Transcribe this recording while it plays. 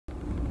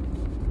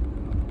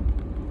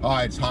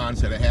Hi, it's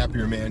Hans at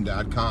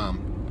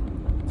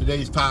ahappierman.com.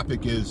 Today's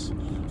topic is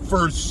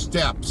first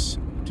steps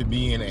to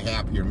being a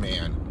happier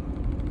man.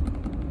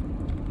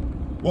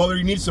 Well,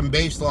 you need some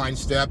baseline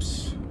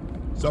steps.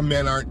 Some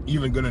men aren't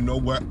even going to know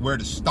where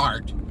to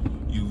start.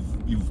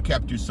 You've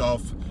kept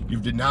yourself,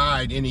 you've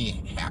denied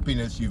any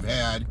happiness you've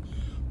had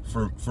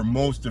for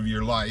most of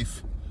your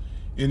life.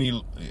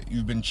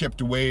 You've been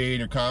chipped away,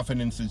 your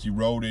confidence is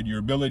eroded, your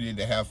ability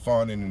to have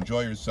fun and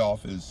enjoy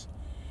yourself is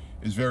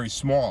very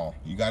small.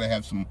 You got to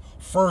have some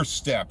first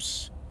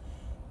steps,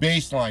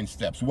 baseline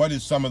steps. What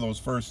is some of those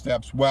first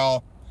steps?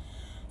 Well,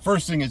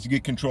 first thing is to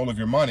get control of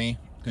your money,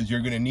 because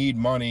you're going to need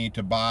money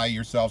to buy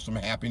yourself some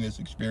happiness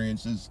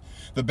experiences.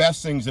 The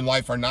best things in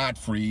life are not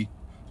free,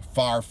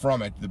 far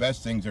from it. The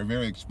best things are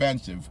very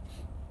expensive.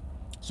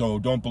 So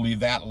don't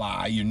believe that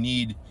lie. You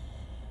need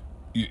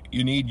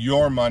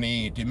your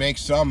money to make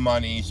some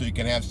money so you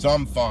can have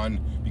some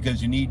fun,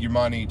 because you need your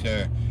money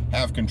to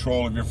have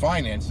control of your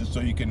finances so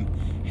you can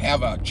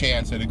have a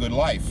chance at a good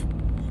life.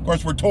 Of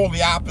course, we're told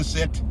the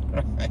opposite,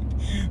 right?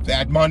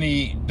 That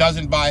money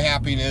doesn't buy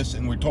happiness,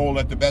 and we're told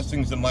that the best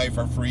things in life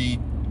are free,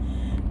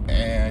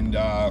 and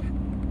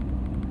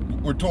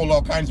we're told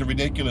all kinds of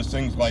ridiculous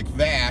things like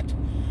that,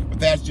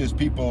 but that's just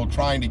people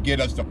trying to get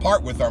us to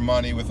part with our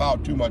money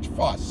without too much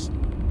fuss.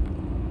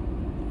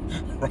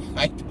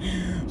 Right?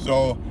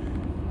 So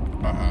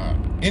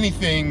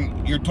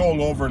anything you're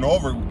told over and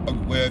over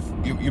with,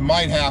 you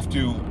might have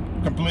to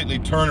completely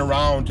turn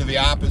around to the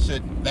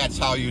opposite. That's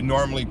how you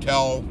normally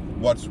tell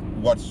what's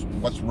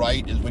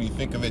right, is when you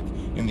think of it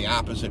in the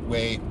opposite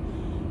way.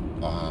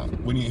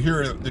 When you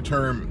hear the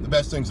term, the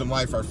best things in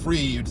life are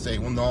free, you'd say,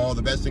 well, no,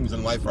 the best things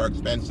in life are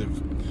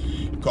expensive.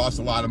 It costs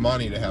a lot of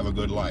money to have a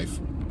good life.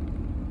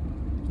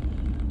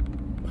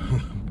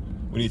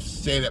 When you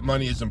say that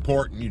money is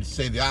important, you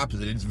say the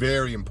opposite. It's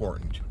very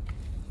important.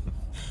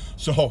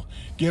 So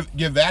give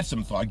that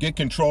some thought. Get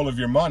control of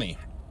your money.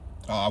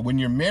 When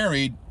you're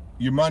married,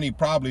 your money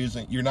probably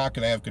isn't, you're not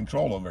going to have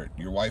control over it.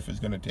 Your wife is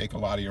going to take a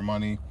lot of your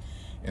money,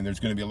 and there's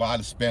going to be a lot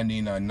of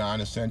spending on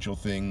non-essential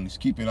things,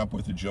 keeping up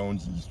with the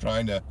Joneses,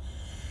 trying to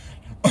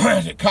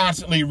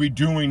constantly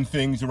redoing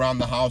things around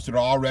the house that are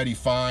already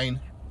fine.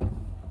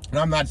 And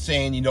I'm not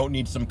saying you don't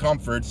need some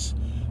comforts.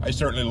 I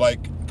certainly like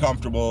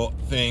comfortable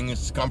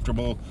things,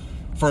 comfortable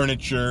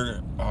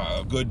furniture,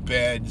 good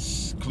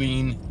beds,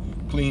 clean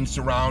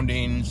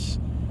surroundings,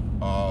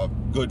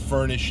 good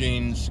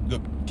furnishings,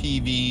 good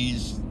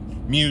TVs,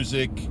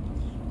 music,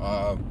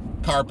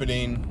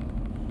 carpeting,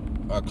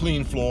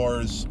 clean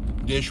floors,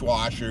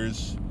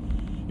 dishwashers,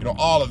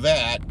 all of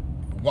that,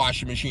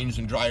 washing machines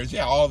and dryers.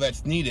 Yeah, all of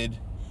that's needed,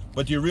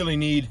 but do you really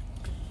need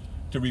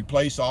to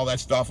replace all that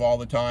stuff all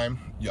the time?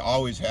 You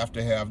always have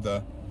to have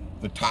the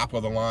top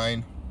of the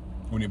line.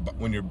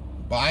 When you're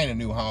buying a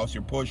new house,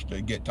 you're pushed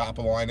to get top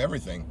of the line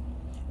everything.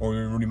 Or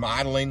you're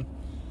remodeling.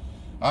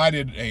 I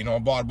did,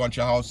 bought a bunch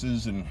of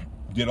houses and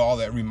did all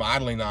that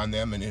remodeling on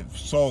them, and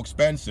it's so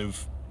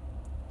expensive.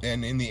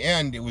 And in the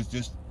end, it was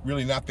just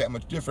really not that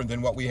much different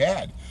than what we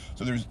had.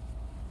 So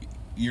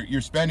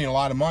you're spending a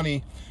lot of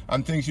money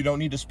on things you don't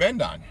need to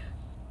spend on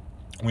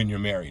when you're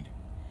married.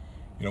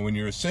 When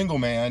you're a single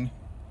man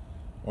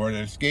or an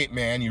escaped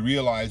man, you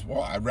realize,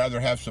 well, I'd rather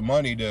have some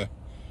money to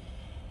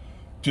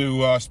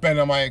spend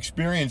on my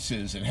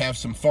experiences and have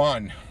some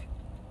fun.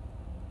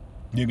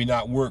 Maybe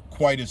not work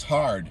quite as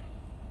hard.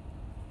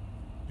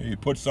 You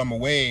put some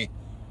away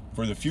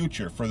for the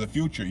future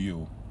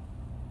you.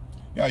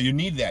 Yeah, you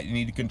need that. You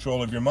need the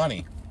control of your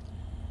money.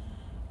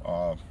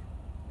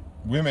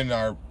 Women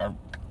are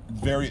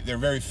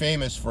very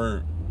famous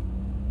for,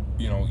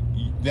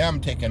 them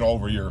taking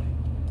over your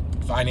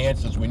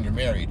finances when you're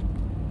married.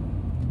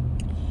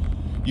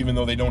 Even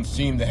though they don't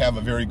seem to have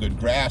a very good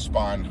grasp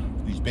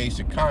on these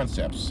basic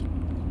concepts.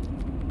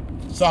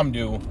 Some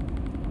do,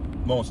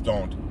 most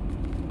don't.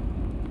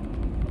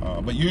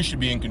 But you should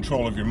be in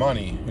control of your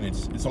money, and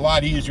it's a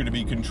lot easier to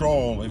be in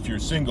control if you're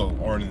single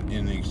or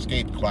in the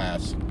escaped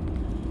class.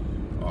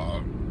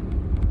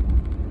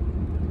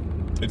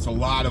 It's a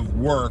lot of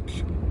work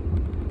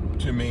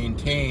to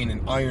maintain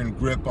an iron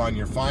grip on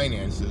your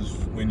finances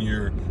when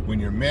you're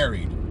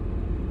married.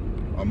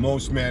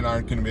 Most men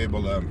aren't going to be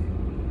able to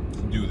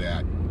do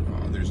that.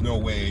 There's no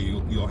way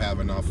you'll have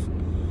enough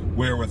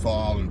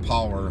wherewithal and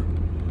power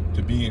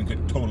to be in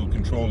total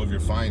control of your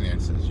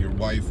finances. Your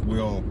wife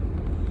will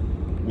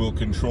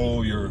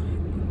control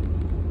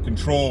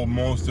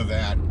most of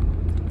that,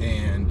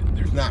 and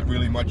there's not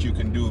really much you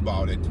can do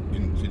about it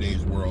in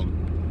today's world.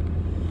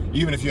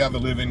 Even if you have a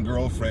live-in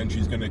girlfriend,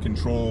 she's going to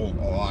control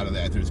a lot of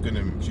that. She's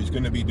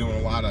going to be doing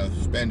a lot of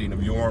spending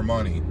of your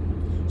money.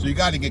 So you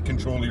got to get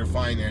control of your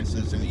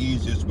finances, and the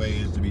easiest way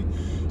is to be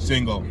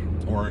single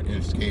or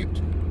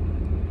escaped,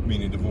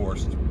 meaning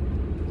divorced,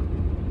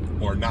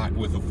 or not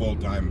with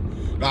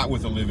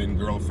a live-in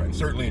girlfriend.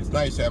 Certainly it's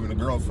nice having a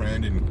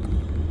girlfriend and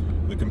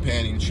the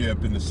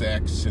companionship and the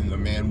sex and the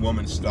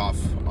man-woman stuff.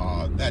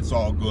 That's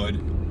all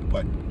good,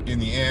 but in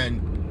the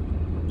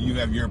end, you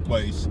have your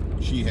place,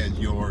 she has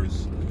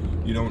yours.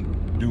 You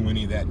don't do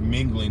any of that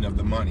mingling of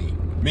the money.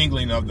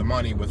 mingling of the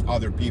money with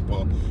other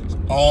people is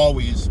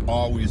always,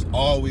 always,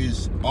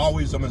 always,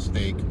 always a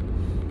mistake.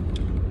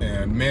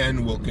 And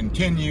men will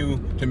continue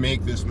to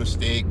make this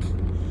mistake.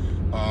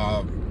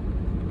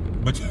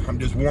 But I'm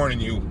just warning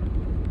you,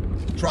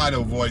 try to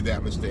avoid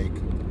that mistake.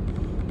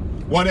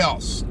 What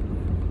else?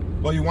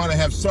 Well, you want to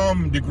have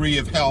some degree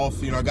of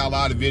health. I got a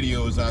lot of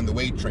videos on the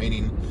weight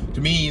training. To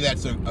me,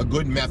 that's a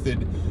good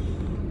method,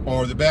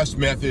 or the best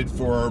method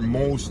for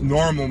most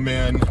normal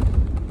men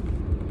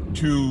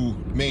to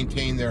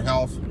maintain their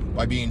health,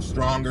 by being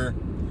stronger.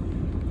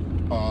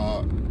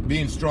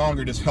 Being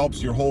stronger just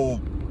helps your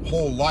whole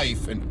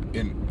life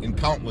in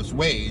countless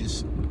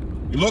ways.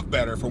 You look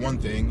better, for one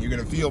thing. You're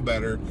going to feel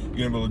better.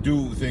 You're going to be able to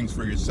do things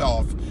for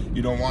yourself.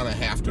 You don't want to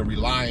have to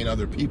rely on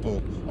other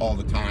people all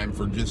the time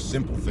for just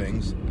simple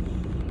things.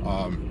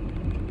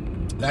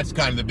 That's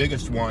kind of the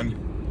biggest one.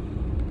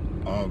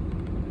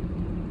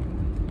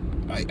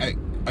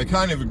 I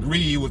kind of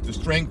agree with the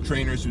strength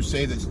trainers who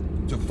say that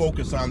to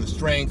focus on the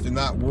strength and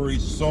not worry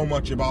so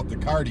much about the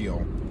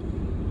cardio.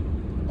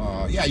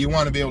 Yeah, you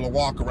want to be able to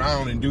walk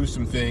around and do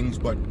some things,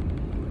 but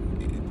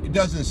it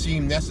doesn't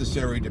seem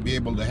necessary to be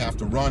able to have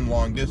to run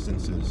long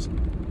distances.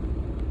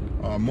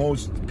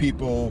 Most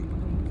people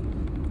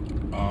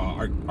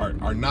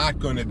are not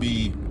going to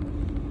be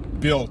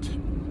built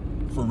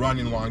for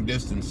running long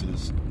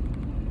distances.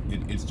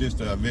 It's just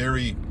a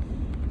very,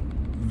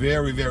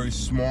 very, very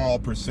small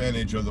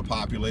percentage of the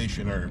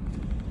population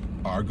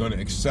are going to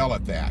excel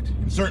at that.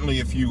 And certainly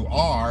if you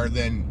are,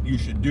 then you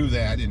should do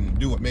that and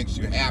do what makes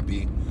you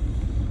happy.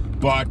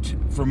 But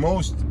for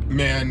most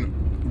men,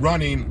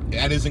 running,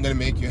 that isn't going to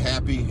make you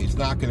happy. It's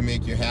not going to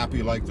make you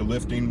happy like the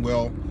lifting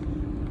will.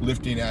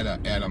 Lifting at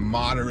a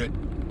moderate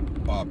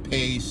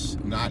pace,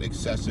 not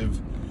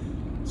excessive.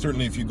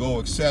 Certainly if you go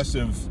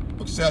excessive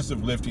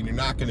lifting, you're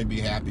not going to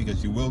be happy,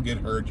 because you will get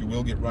hurt, you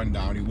will get run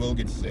down, you will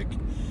get sick,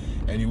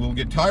 and you will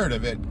get tired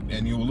of it,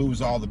 and you will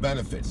lose all the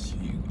benefits.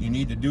 You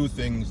need to do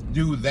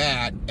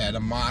that at a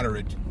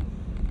moderate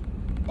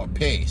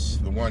pace.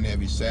 The one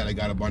heavy set, I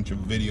got a bunch of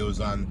videos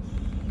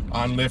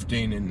on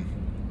lifting and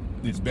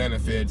its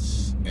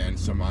benefits and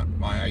some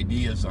my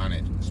ideas on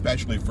it,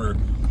 especially for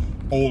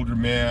older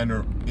men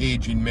or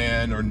aging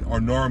men or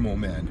normal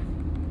men.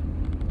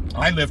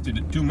 I lifted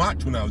it too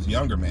much when I was a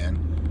younger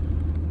man.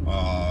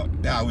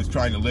 Yeah, I was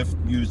trying to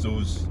use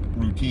those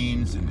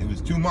routines, and it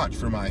was too much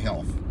for my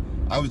health.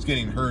 I was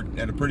getting hurt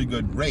at a pretty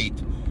good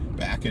rate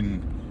back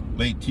in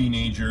late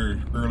teenager,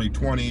 early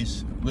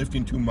 20s,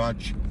 lifting too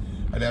much.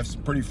 I'd have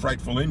some pretty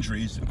frightful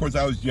injuries. Of course,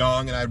 I was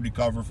young, and I'd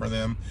recover from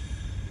them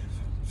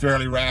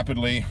fairly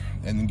rapidly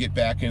and then get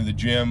back into the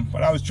gym.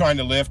 But I was trying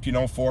to lift,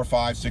 4,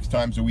 5, 6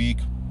 times a week.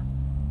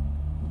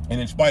 And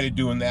in spite of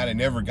doing that, I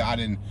never got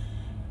in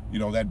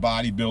that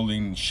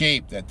bodybuilding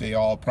shape that they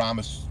all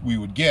promised we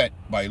would get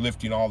by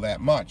lifting all that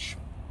much.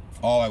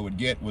 All I would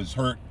get was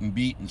hurt and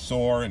beat and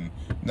sore and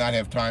not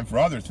have time for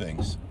other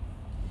things.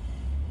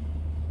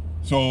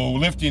 So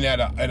lifting at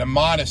a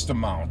modest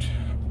amount,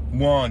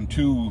 1,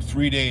 2,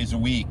 3 days a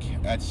week,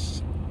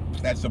 that's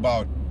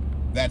about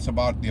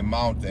the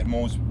amount that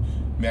most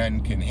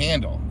men can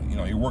handle.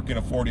 You're working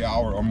a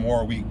 40-hour or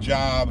more a week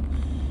job.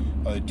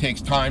 It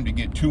takes time to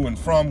get to and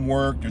from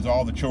work. There's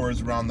all the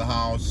chores around the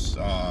house.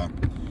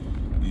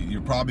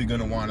 You're probably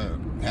going to want to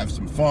have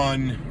some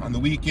fun on the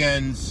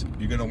weekends.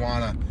 You're going to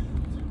want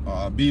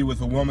to be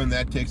with a woman.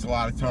 That takes a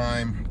lot of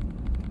time.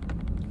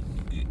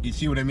 You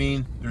see what I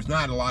mean? There's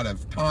not a lot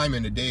of time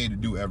in a day to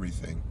do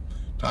everything.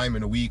 Time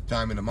in a week,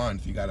 time in a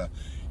month. You gotta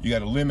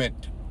limit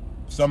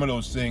some of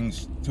those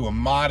things to a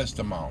modest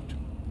amount,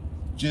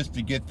 just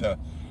to get the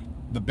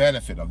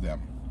benefit of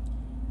them.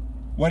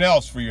 What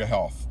else for your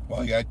health?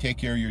 Well, you gotta take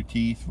care of your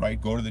teeth,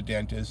 right? Go to the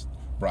dentist,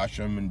 brush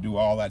them, and do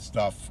all that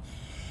stuff.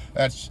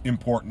 That's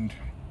important.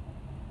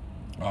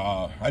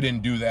 I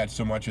didn't do that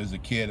so much as a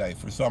kid.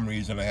 For some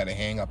reason, I had a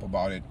hang up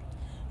about it.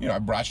 I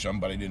brushed them,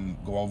 but I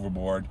didn't go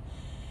overboard.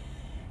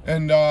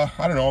 And I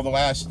don't know, the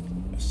last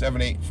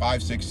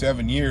 5, 6,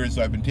 7 years,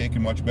 I've been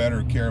taking much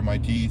better care of my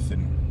teeth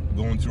and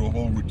going through a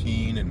whole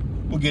routine,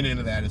 and we'll get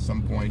into that at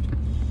some point.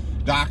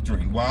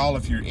 Doctoring. Well,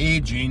 if you're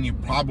aging, you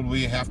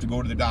probably have to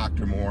go to the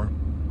doctor more.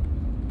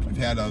 I've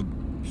had a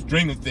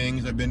string of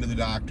things. I've been to the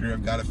doctor.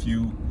 I've got a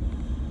few.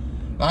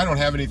 I don't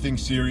have anything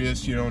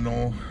serious,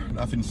 no,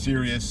 nothing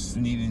serious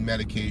needing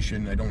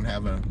medication. I don't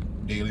have a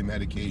daily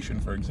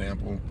medication, for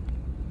example.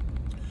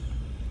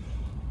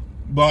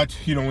 But,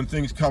 when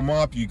things come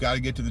up, you got to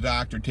get to the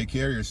doctor, take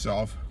care of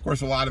yourself. Of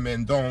course, a lot of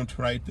men don't,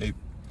 right?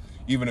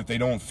 Even if they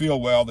don't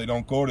feel well, they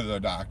don't go to the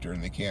doctor,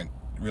 and they can't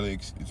really,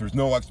 if there's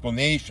no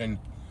explanation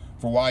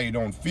for why you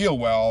don't feel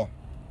well,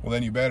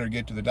 then you better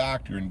get to the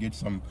doctor and get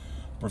some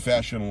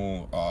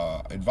professional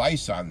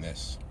advice on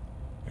this.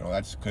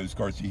 That's because, of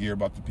course, you hear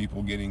about the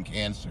people getting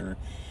cancer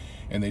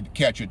and they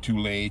catch it too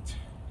late,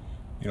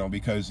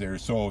 because they're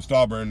so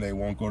stubborn they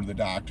won't go to the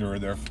doctor, or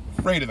they're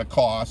afraid of the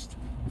cost.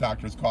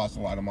 Doctors cost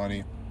a lot of money.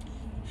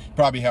 You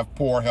probably have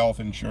poor health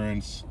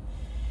insurance,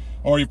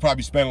 or you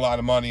probably spend a lot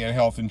of money on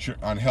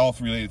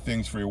health-related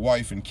things for your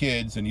wife and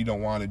kids, and you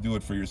don't want to do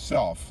it for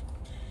yourself.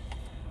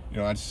 You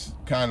know, that's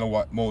kind of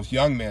what most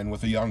young men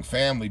with a young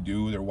family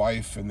do. Their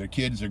wife and their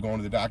kids are going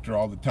to the doctor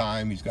all the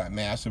time. He's got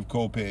massive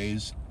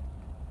co-pays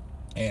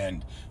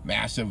and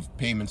massive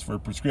payments for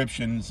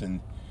prescriptions,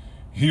 and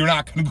you're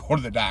not going to go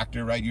to the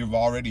doctor, right? You're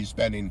already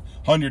spending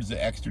hundreds of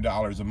extra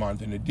dollars a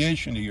month in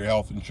addition to your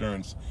health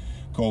insurance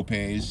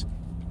co-pays,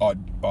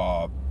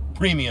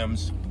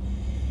 premiums.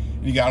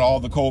 You got all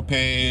the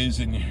co-pays,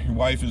 and your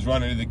wife is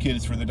running to the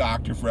kids for the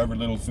doctor for every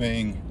little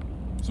thing.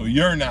 So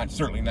you're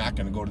certainly not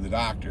going to go to the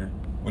doctor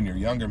when you're a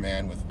younger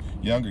man with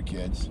younger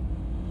kids.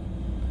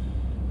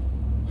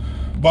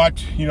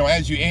 But, you know,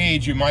 as you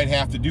age, you might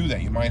have to do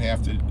that. You might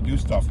have to do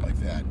stuff like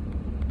that.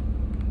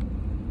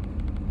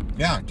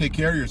 Yeah, take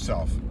care of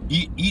yourself.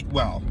 Eat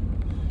well.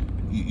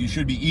 You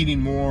should be eating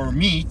more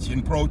meat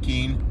and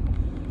protein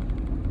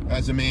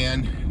as a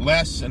man.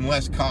 Less and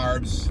less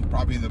carbs.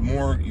 Probably the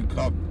more you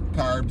cut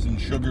carbs and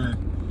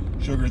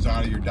sugars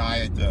out of your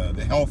diet,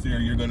 the healthier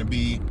you're going to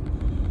be.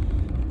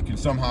 You can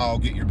somehow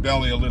get your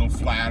belly a little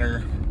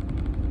flatter,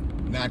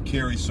 not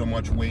carry so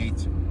much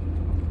weight.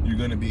 You're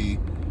going to be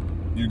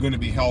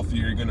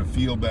healthier. You're going to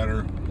feel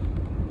better.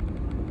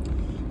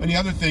 And the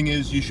other thing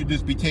is, you should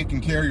just be taking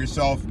care of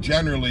yourself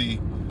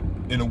generally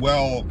in a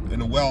well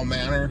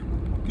manner.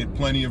 Get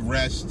plenty of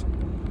rest.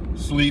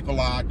 Sleep a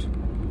lot.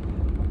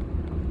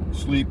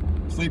 Sleep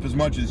as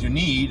much as you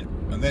need,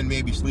 and then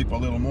maybe sleep a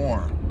little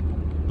more.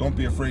 Don't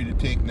be afraid to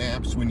take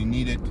naps when you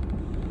need it.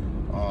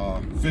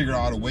 Figure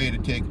out a way to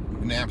take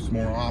naps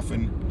more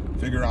often.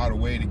 Figure out a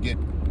way to get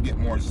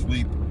more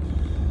sleep.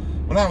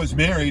 When I was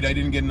married, I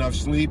didn't get enough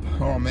sleep.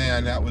 Oh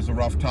man, that was a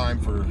rough time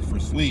for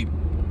sleep.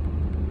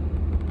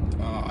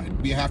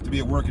 I'd have to be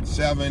at work at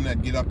 7.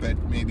 I'd get up at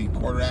maybe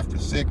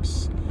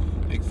 6:15,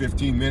 take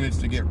 15 minutes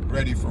to get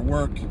ready for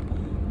work,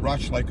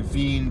 rush like a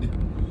fiend,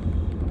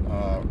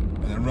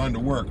 and then run to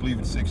work, leave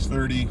at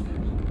 6:30,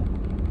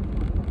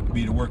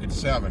 be to work at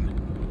 7.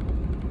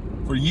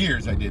 For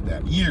years I did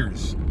that,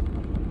 years.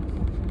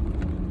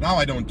 Now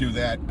I don't do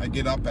that. I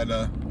get up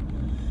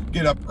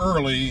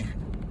early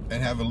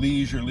and have a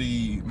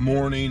leisurely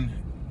morning,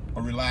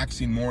 a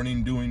relaxing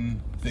morning,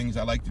 doing things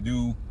I like to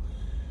do.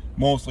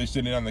 Mostly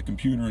sitting on the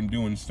computer and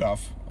doing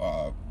stuff,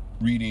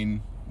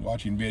 reading,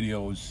 watching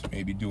videos,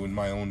 maybe doing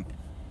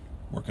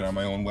working on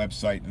my own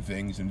website and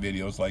things and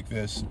videos like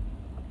this.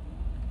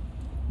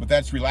 But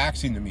that's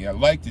relaxing to me. I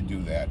like to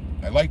do that.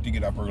 I like to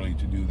get up early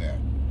to do that.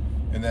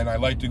 And then I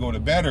like to go to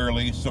bed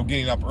early, so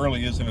getting up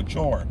early isn't a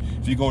chore.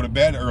 If you go to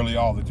bed early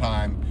all the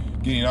time,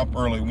 getting up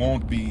early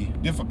won't be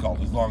difficult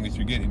as long as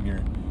you're getting your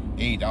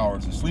 8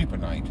 hours of sleep a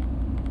night.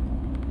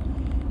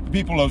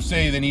 People who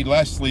say they need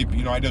less sleep,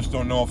 you know, I just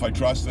don't know if I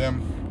trust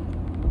them.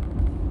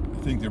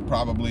 I think they're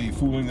probably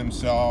fooling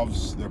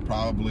themselves. They're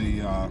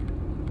probably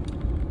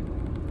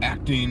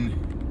acting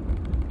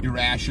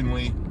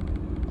irrationally.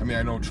 I mean,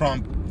 I know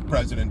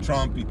President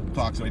Trump, he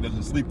talks about he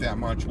doesn't sleep that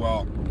much.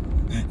 Well,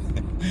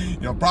 you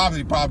know,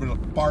 probably part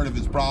of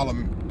his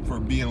problem for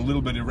being a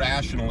little bit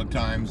irrational at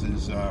times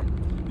is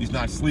he's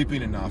not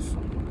sleeping enough.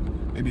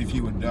 Maybe if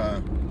he would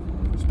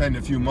spend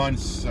a few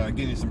months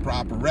getting some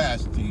proper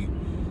rest, he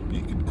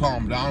could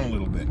calm down a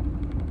little bit,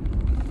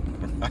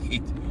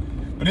 right?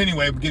 But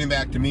anyway, getting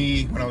back to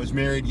me, when I was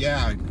married, yeah,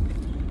 I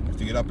have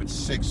to get up at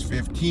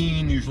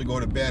 6:15, usually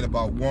go to bed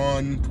about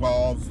 1.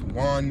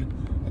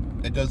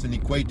 That doesn't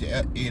equate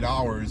to 8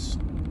 hours.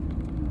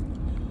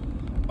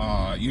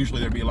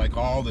 Usually there'd be like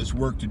all this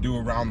work to do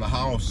around the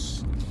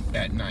house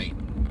at night,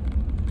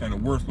 kind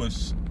of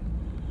worthless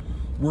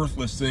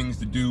things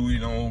to do, you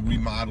know,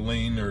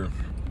 remodeling or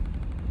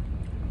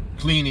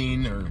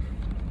cleaning or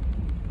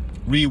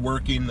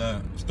reworking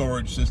the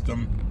storage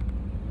system.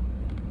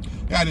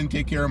 Yeah, I didn't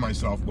take care of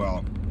myself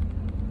well.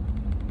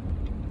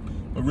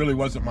 It really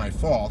wasn't my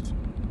fault,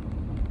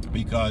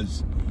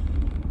 because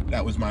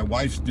that was my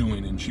wife's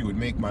doing, and she would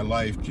make my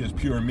life just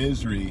pure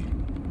misery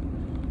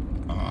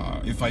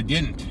if I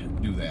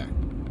didn't do that.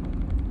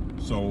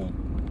 So,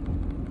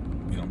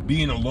 you know,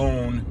 being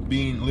alone,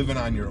 living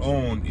on your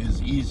own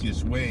is the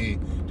easiest way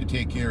to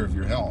take care of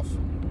your health.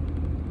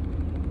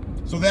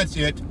 So that's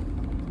it.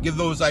 Give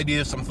those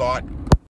ideas some thought.